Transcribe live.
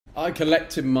I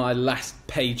collected my last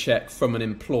paycheck from an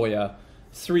employer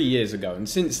 3 years ago, and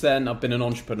since then I've been an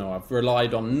entrepreneur. I've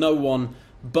relied on no one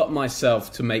but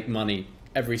myself to make money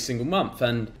every single month,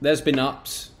 and there's been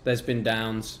ups, there's been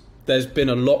downs. There's been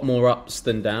a lot more ups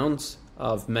than downs.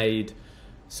 I've made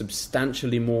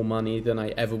substantially more money than I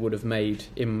ever would have made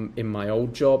in my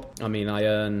old job. I mean, I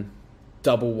earn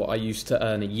double what I used to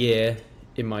earn a year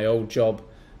in my old job.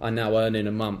 I now earn in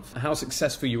a month. How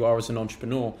successful you are as an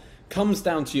entrepreneur comes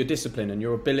down to your discipline and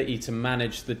your ability to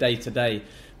manage the day-to-day,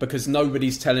 because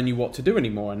nobody's telling you what to do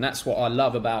anymore. And that's what I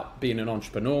love about being an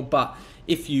entrepreneur. But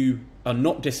if you are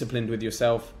not disciplined with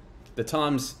yourself, the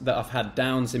times that I've had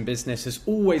downs in business has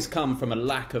always come from a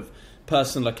lack of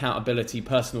personal accountability,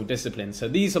 personal discipline. So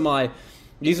these are my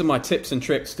tips and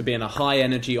tricks to being a high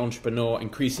energy entrepreneur,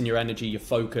 increasing your energy, your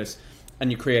focus, and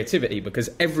your creativity, because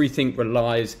everything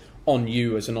relies on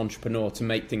you as an entrepreneur to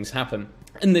make things happen.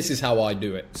 And this is how I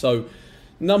do it. So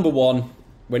number one,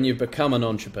 when you become an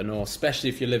entrepreneur, especially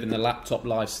if you live in the laptop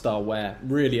lifestyle where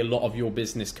really a lot of your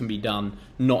business can be done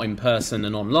not in person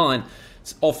and online,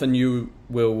 often you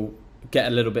will get a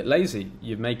little bit lazy.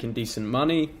 You're making decent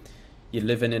money, you're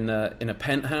living in a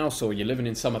penthouse, or you're living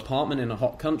in some apartment in a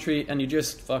hot country, and you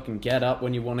just fucking get up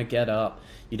when you want to get up.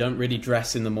 You don't really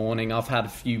dress in the morning. I've had a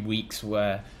few weeks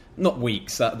where, not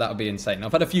weeks, that would be insane.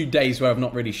 I've had a few days where I've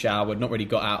not really showered, not really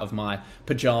got out of my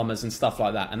pajamas and stuff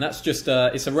like that. And that's just,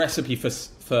 it's a recipe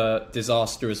for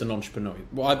disaster as an entrepreneur.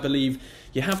 Well, I believe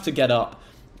you have to get up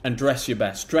and dress your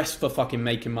best. Dress for fucking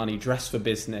making money, dress for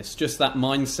business. Just that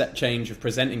mindset change of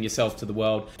presenting yourself to the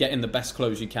world, getting the best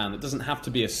clothes you can. It doesn't have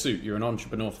to be a suit. You're an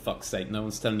entrepreneur, for fuck's sake. No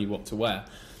one's telling you what to wear.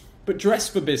 But dress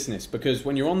for business, because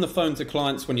when you're on the phone to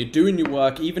clients, when you're doing your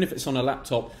work, even if it's on a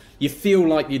laptop, you feel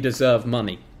like you deserve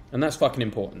money. And that's fucking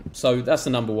important. So that's the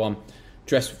number one.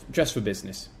 Dress for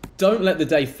business. Don't let the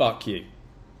day fuck you.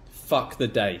 Fuck the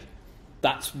day.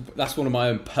 That's one of my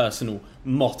own personal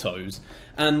mottos.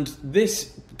 And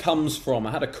this comes from,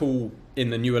 I had a call in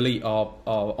the New Elite, our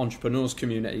entrepreneurs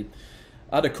community.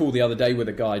 I had a call the other day with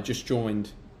a guy, just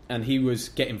joined, and he was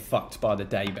getting fucked by the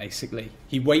day, basically.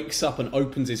 He wakes up and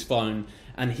opens his phone,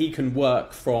 and he can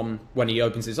work from when he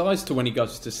opens his eyes to when he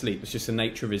goes to sleep. It's just the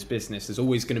nature of his business. There's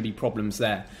always going to be problems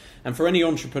there. And for any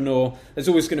entrepreneur, there's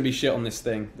always going to be shit on this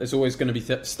thing. There's always going to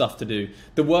be stuff to do.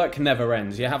 The work never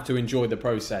ends. You have to enjoy the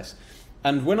process.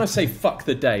 And when I say fuck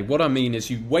the day, what I mean is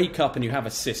you wake up and you have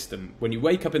a system. When you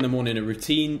wake up in the morning, a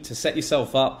routine to set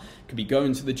yourself up. It could be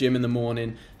going to the gym in the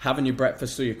morning, having your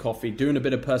breakfast or your coffee, doing a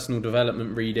bit of personal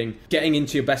development reading, getting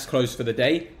into your best clothes for the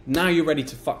day. Now you're ready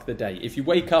to fuck the day. If you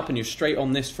wake up and you're straight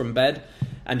on this from bed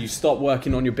and you start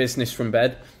working on your business from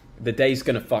bed, the day's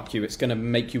going to fuck you. It's going to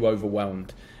make you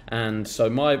overwhelmed. And so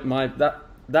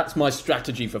that's my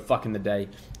strategy for fucking the day.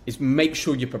 Is make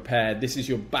sure you're prepared. This is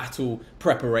your battle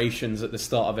preparations at the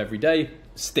start of every day.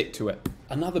 Stick to it.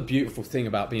 Another beautiful thing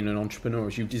about being an entrepreneur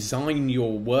is you design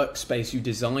your workspace, you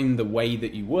design the way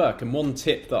that you work. And one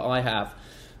tip that I have,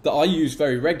 that I use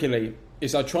very regularly,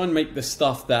 is I try and make the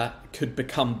stuff that could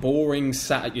become boring,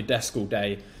 sat at your desk all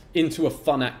day, into a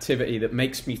fun activity that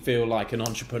makes me feel like an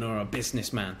entrepreneur, a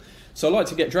businessman. So I like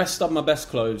to get dressed up in my best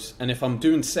clothes, and if I'm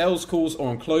doing sales calls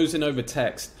or I'm closing over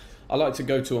text, I like to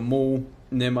go to a mall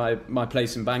near my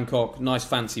place in Bangkok, nice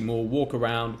fancy mall, walk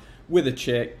around with a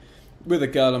chick, with a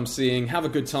girl I'm seeing, have a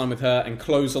good time with her and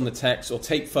close on the text or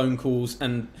take phone calls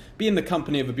and be in the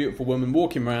company of a beautiful woman,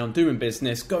 walking around, doing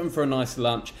business, going for a nice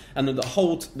lunch, and at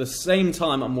the same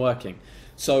time I'm working.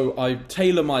 So I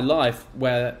tailor my life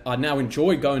where I now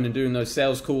enjoy going and doing those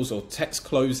sales calls or text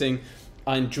closing.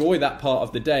 I enjoy that part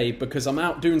of the day because I'm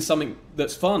out doing something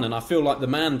that's fun and I feel like the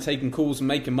man taking calls and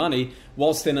making money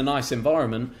whilst in a nice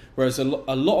environment. Whereas a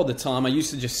lot of the time I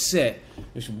used to just sit,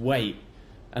 just wait,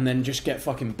 and then just get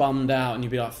fucking bummed out and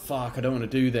you'd be like, fuck, I don't want to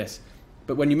do this.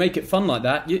 But when you make it fun like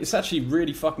that, it's actually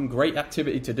really fucking great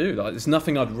activity to do. Like, there's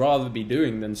nothing I'd rather be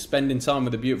doing than spending time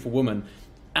with a beautiful woman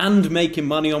and making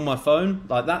money on my phone.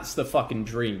 Like, that's the fucking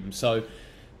dream. So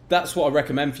that's what I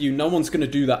recommend for you. No one's going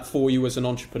to do that for you as an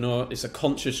entrepreneur. It's a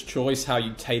conscious choice how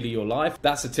you tailor your life.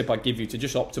 That's a tip I give you to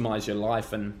just optimize your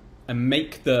life and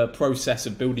make the process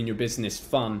of building your business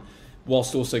fun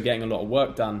whilst also getting a lot of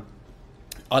work done.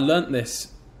 I learnt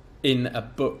this in a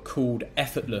book called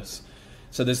Effortless.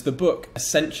 So there's the book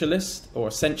Essentialist or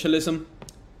Essentialism,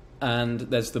 and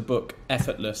there's the book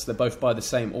Effortless. They're both by the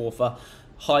same author.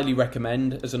 Highly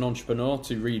recommend as an entrepreneur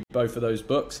to read both of those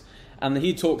books. And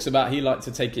he talks about, he liked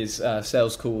to take his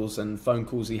sales calls and phone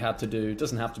calls he had to do. It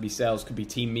doesn't have to be sales, could be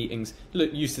team meetings.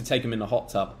 Look, used to take them in the hot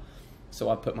tub.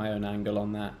 So I put my own angle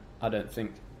on that. I don't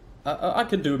think, I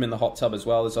could do them in the hot tub as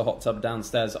well. There's a hot tub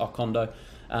downstairs at our condo.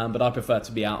 but I prefer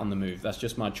to be out on the move. That's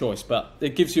just my choice. But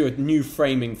it gives you a new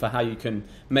framing for how you can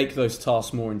make those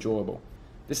tasks more enjoyable.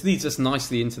 This leads us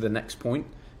nicely into the next point.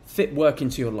 Fit work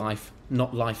into your life,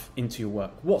 not life into your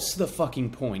work. What's the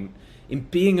fucking point in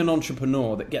being an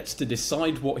entrepreneur that gets to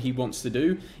decide what he wants to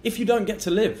do if you don't get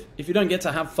to live, if you don't get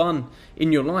to have fun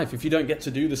in your life, if you don't get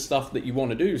to do the stuff that you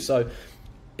want to do? So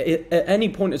at any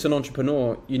point as an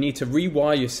entrepreneur, you need to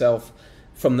rewire yourself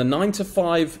from the 9 to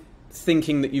 5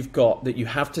 thinking that you've got, that you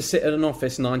have to sit at an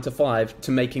office 9 to 5,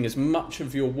 to making as much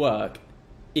of your work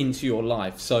into your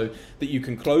life, so that you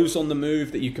can close on the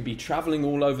move, that you could be traveling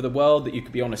all over the world, that you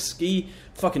could be on a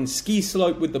fucking ski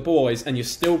slope with the boys and you're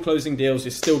still closing deals,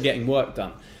 you're still getting work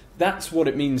done. That's what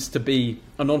it means to be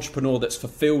an entrepreneur that's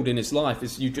fulfilled in his life.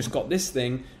 Is you just got this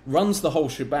thing, runs the whole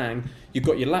shebang, you've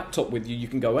got your laptop with you, you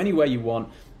can go anywhere you want,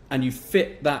 and you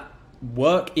fit that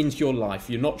work into your life.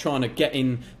 You're not trying to get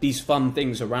in these fun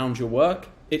things around your work.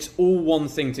 It's all one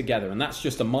thing together, and that's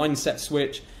just a mindset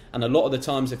switch. And a lot of the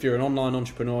times, if you're an online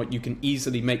entrepreneur, you can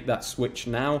easily make that switch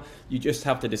now. You just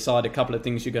have to decide a couple of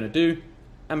things you're going to do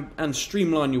and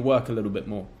streamline your work a little bit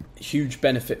more. A huge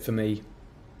benefit for me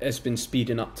has been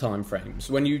speeding up time frames.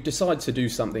 When you decide to do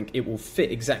something, it will fit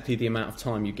exactly the amount of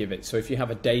time you give it. So if you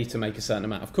have a day to make a certain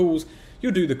amount of calls,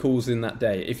 you'll do the calls in that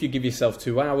day. If you give yourself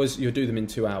 2 hours, you'll do them in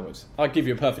 2 hours. I'll give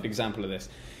you a perfect example of this.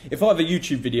 If I have a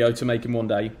YouTube video to make in one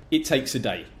day, it takes a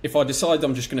day. If I decide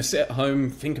I'm just going to sit at home,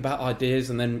 think about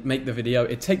ideas, and then make the video,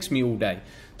 it takes me all day.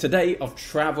 Today, I've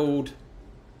traveled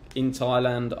in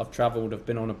Thailand, I've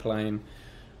been on a plane,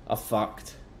 I've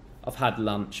fucked, I've had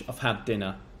lunch, I've had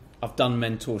dinner, I've done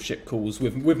mentorship calls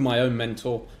with my own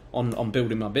mentor on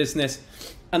building my business.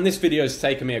 And this video has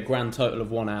taken me a grand total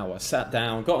of 1 hour. Sat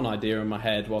down, got an idea in my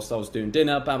head whilst I was doing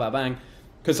dinner, bang, bang, bang,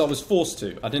 because I was forced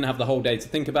to. I didn't have the whole day to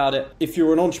think about it. If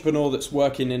you're an entrepreneur that's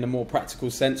working in a more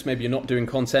practical sense, maybe you're not doing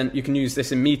content, you can use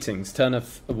this in meetings. Turn a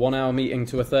 1 hour meeting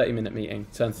to a 30-minute meeting.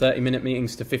 Turn 30-minute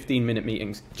meetings to 15-minute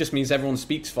meetings. It just means everyone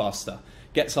speaks faster,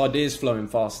 gets ideas flowing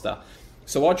faster.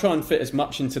 So I try and fit as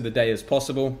much into the day as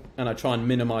possible, and I try and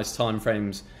minimize time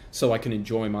frames so I can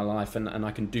enjoy my life and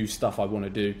I can do stuff I want to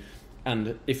do.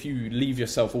 And if you leave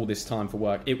yourself all this time for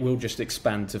work, it will just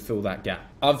expand to fill that gap.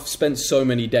 I've spent so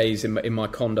many days in my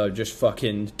condo just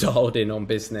fucking dialed in on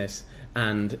business,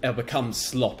 and it becomes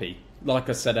sloppy. Like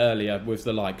I said earlier, with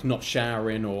the not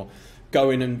showering or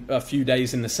going in a few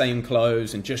days in the same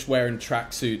clothes and just wearing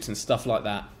tracksuits and stuff like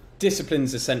that.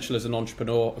 Discipline's essential as an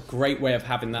entrepreneur. A great way of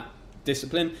having that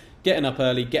discipline: getting up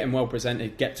early, getting well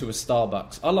presented, get to a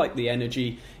Starbucks. I like the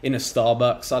energy in a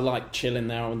Starbucks. I like chilling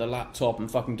there on the laptop and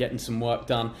fucking getting some work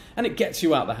done, and it gets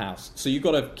you out the house. So you've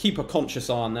got to keep a conscious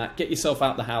eye on that. Get yourself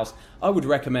out the house. I would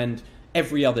recommend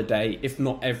every other day, if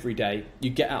not every day,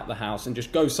 you get out the house and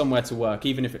just go somewhere to work,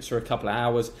 even if it's for a couple of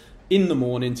hours in the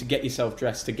morning, to get yourself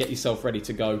dressed, to get yourself ready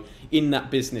to go in that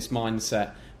business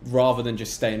mindset, rather than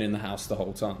just staying in the house the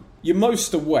whole time. You're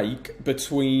most awake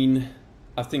between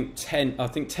I think 10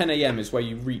 a.m. is where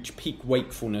you reach peak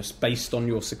wakefulness based on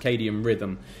your circadian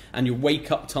rhythm, and your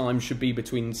wake up time should be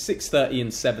between 6:30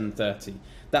 and 7:30.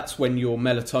 That's when your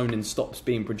melatonin stops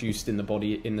being produced in the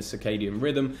body in the circadian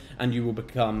rhythm, and you will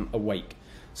become awake.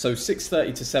 So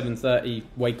 6:30 to 7:30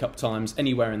 wake up times,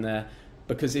 anywhere in there,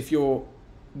 because if you're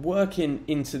working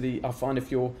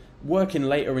if you're working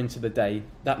later into the day,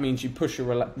 that means you push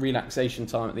your relaxation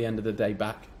time at the end of the day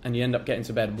back, and you end up getting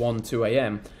to bed 2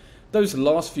 a.m. Those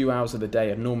last few hours of the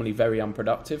day are normally very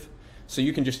unproductive. So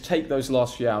you can just take those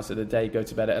last few hours of the day, go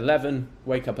to bed at 11,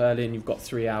 wake up early, and you've got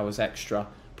 3 hours extra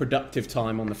productive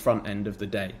time on the front end of the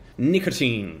day.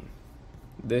 Nicotine.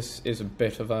 This is a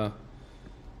bit of a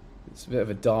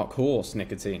dark horse,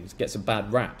 nicotine. It gets a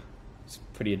bad rap. It's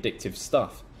pretty addictive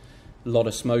stuff. A lot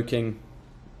of smoking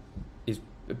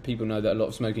people know that a lot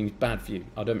of smoking is bad for you.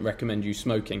 I don't recommend you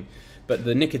smoking. But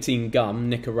the nicotine gum,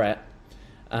 Nicorette,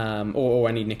 or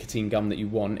any nicotine gum that you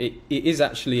want, it is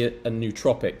actually a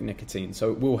nootropic nicotine,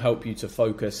 so it will help you to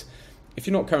focus. If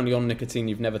you're not currently on nicotine,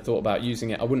 you've never thought about using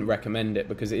it, I wouldn't recommend it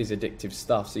because it is addictive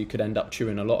stuff, so you could end up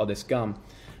chewing a lot of this gum.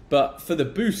 But for the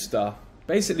booster,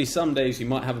 basically some days you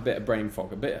might have a bit of brain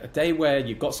fog, a day where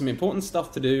you've got some important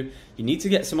stuff to do, you need to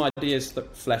get some ideas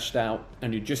fleshed out,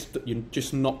 and you're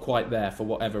just not quite there for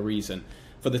whatever reason.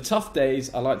 For the tough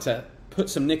days, I like to put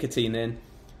some nicotine in.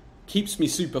 Keeps me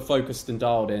super focused and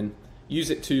dialed in. Use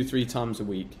it 2-3 times a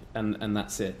week, and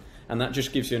that's it. And that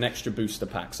just gives you an extra booster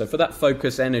pack. So for that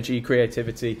focus, energy,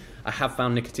 creativity, I have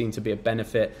found nicotine to be a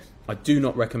benefit. I do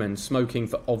not recommend smoking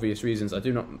for obvious reasons. I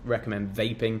do not recommend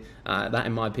vaping. That,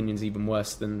 in my opinion, is even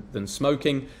worse than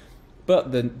smoking.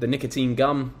 But the nicotine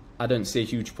gum, I don't see a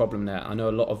huge problem there. I know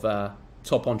a lot of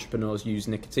top entrepreneurs use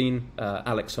nicotine,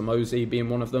 Alex Hormozi being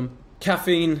one of them.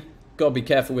 Caffeine, gotta be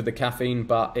careful with the caffeine,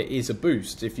 but it is a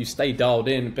boost. If you stay dialed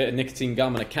in, a bit of nicotine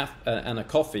gum and a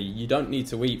coffee, you don't need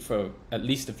to eat for at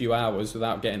least a few hours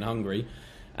without getting hungry,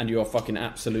 and you're fucking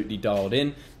absolutely dialed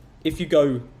in. If you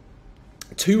go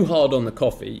too hard on the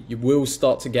coffee, you will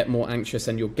start to get more anxious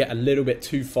and you'll get a little bit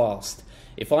too fast.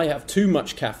 If I have too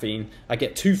much caffeine, I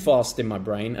get too fast in my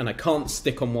brain and I can't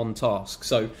stick on one task.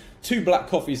 So 2 black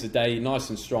coffees a day, nice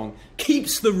and strong,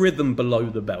 keeps the rhythm below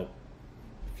the belt.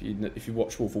 If you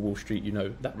watch Wolf of Wall Street, you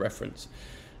know that reference.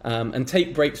 And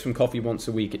take breaks from coffee once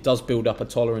a week. It does build up a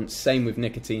tolerance, same with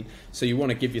nicotine. So you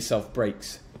want to give yourself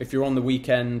breaks. If you're on the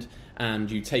weekend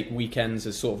and you take weekends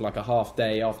as sort of like a half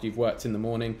day after you've worked in the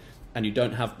morning and you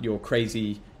don't have your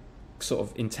crazy sort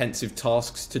of intensive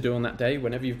tasks to do on that day,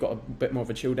 whenever you've got a bit more of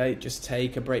a chill day, just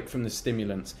take a break from the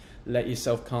stimulants. Let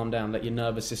yourself calm down, let your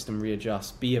nervous system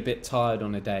readjust, be a bit tired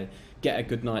on a day, get a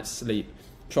good night's sleep.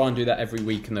 Try and do that every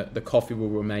week and the coffee will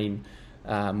remain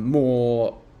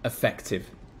more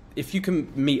effective. If you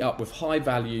can meet up with high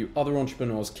value other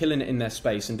entrepreneurs killing it in their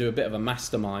space and do a bit of a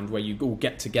mastermind where you all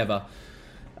get together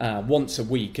once a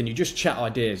week and you just chat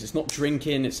ideas. It's not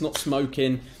drinking, it's not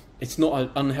smoking, it's not an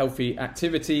unhealthy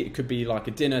activity. It could be like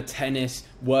a dinner, tennis,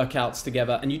 workouts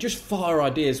together, and you just fire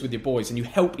ideas with your boys and you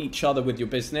help each other with your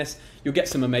business. You'll get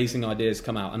some amazing ideas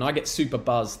come out. And I get super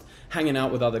buzzed hanging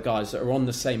out with other guys that are on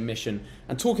the same mission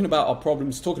and talking about our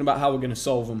problems, talking about how we're going to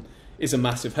solve them is a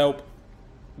massive help.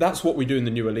 That's what we do in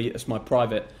the New Elite. It's my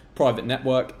private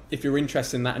network. If you're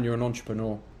interested in that and you're an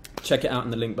entrepreneur, check it out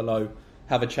in the link below.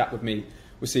 Have a chat with me.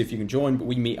 We'll see if you can join, but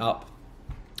we meet up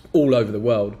all over the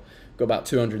world. Got about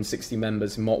 260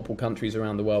 members in multiple countries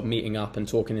around the world meeting up and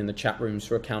talking in the chat rooms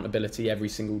for accountability every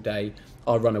single day.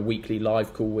 I run a weekly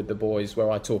live call with the boys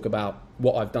where I talk about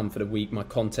what I've done for the week, my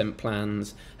content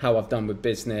plans, how I've done with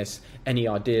business, any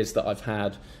ideas that I've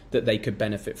had that they could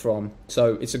benefit from.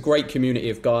 So it's a great community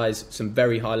of guys, some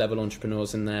very high level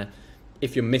entrepreneurs in there.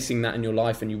 If you're missing that in your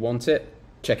life and you want it,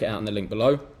 check it out in the link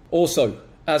below. Also,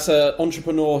 as an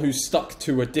entrepreneur who's stuck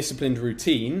to a disciplined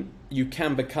routine, you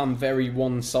can become very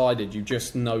one-sided. You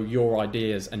just know your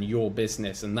ideas and your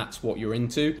business, and that's what you're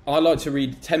into. I like to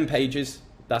read 10 pages.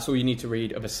 That's all you need to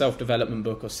read of a self-development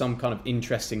book or some kind of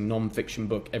interesting non-fiction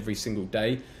book every single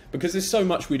day, because there's so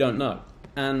much we don't know.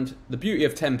 And the beauty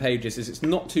of 10 pages is it's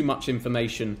not too much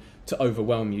information to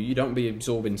overwhelm you. You don't be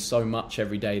absorbing so much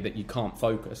every day that you can't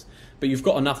focus. But you've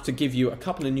got enough to give you a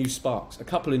couple of new sparks, a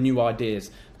couple of new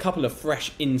ideas, a couple of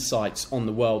fresh insights on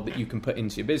the world that you can put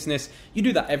into your business. You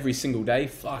do that every single day.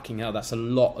 Fucking hell, that's a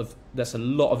lot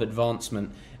of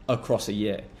advancement across a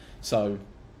year. So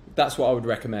that's what I would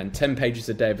recommend. 10 pages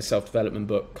a day of a self-development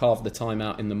book. Carve the time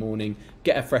out in the morning.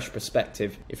 Get a fresh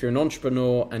perspective. If you're an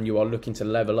entrepreneur and you are looking to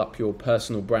level up your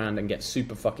personal brand and get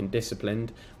super fucking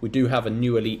disciplined, we do have a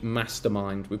New Elite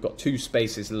Mastermind. We've got 2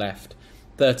 spaces left.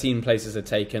 13 places are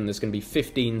taken. There's going to be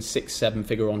 15, 6,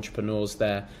 7-figure entrepreneurs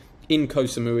there in Koh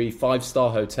Samui,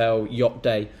 5-star hotel, yacht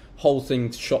day, whole thing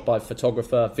shot by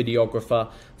photographer, videographer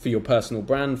for your personal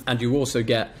brand. And you also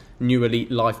get New Elite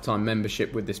lifetime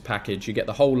membership with this package. You get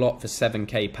the whole lot for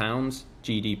 £7,000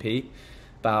 GDP,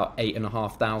 about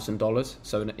 $8,500,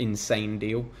 so an insane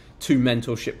deal. 2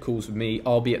 mentorship calls with me.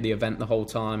 I'll be at the event the whole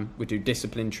time. We do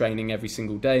discipline training every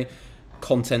single day,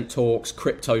 content talks,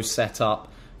 crypto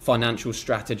setup, financial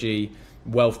strategy,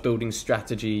 wealth building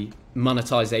strategy,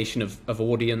 monetization of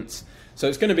audience. So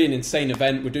it's going to be an insane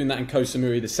event. We're doing that in Koh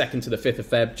Samui the 2nd to the 5th of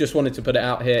Feb. Just wanted to put it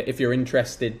out here. If you're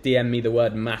interested, DM me the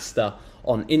word master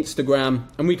on Instagram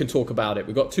and we can talk about it.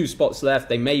 We've got 2 spots left.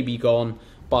 They may be gone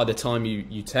by the time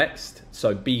you text,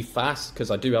 so be fast,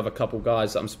 because I do have a couple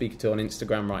guys that I'm speaking to on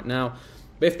Instagram right now.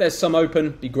 But if there's some open,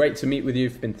 it'd be great to meet with you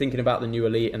if you've been thinking about the New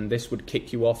Elite and this would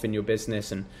kick you off in your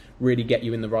business and really get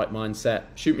you in the right mindset.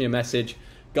 Shoot me a message.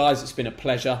 Guys, it's been a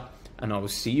pleasure and I will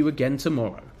see you again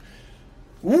tomorrow.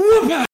 Whoop!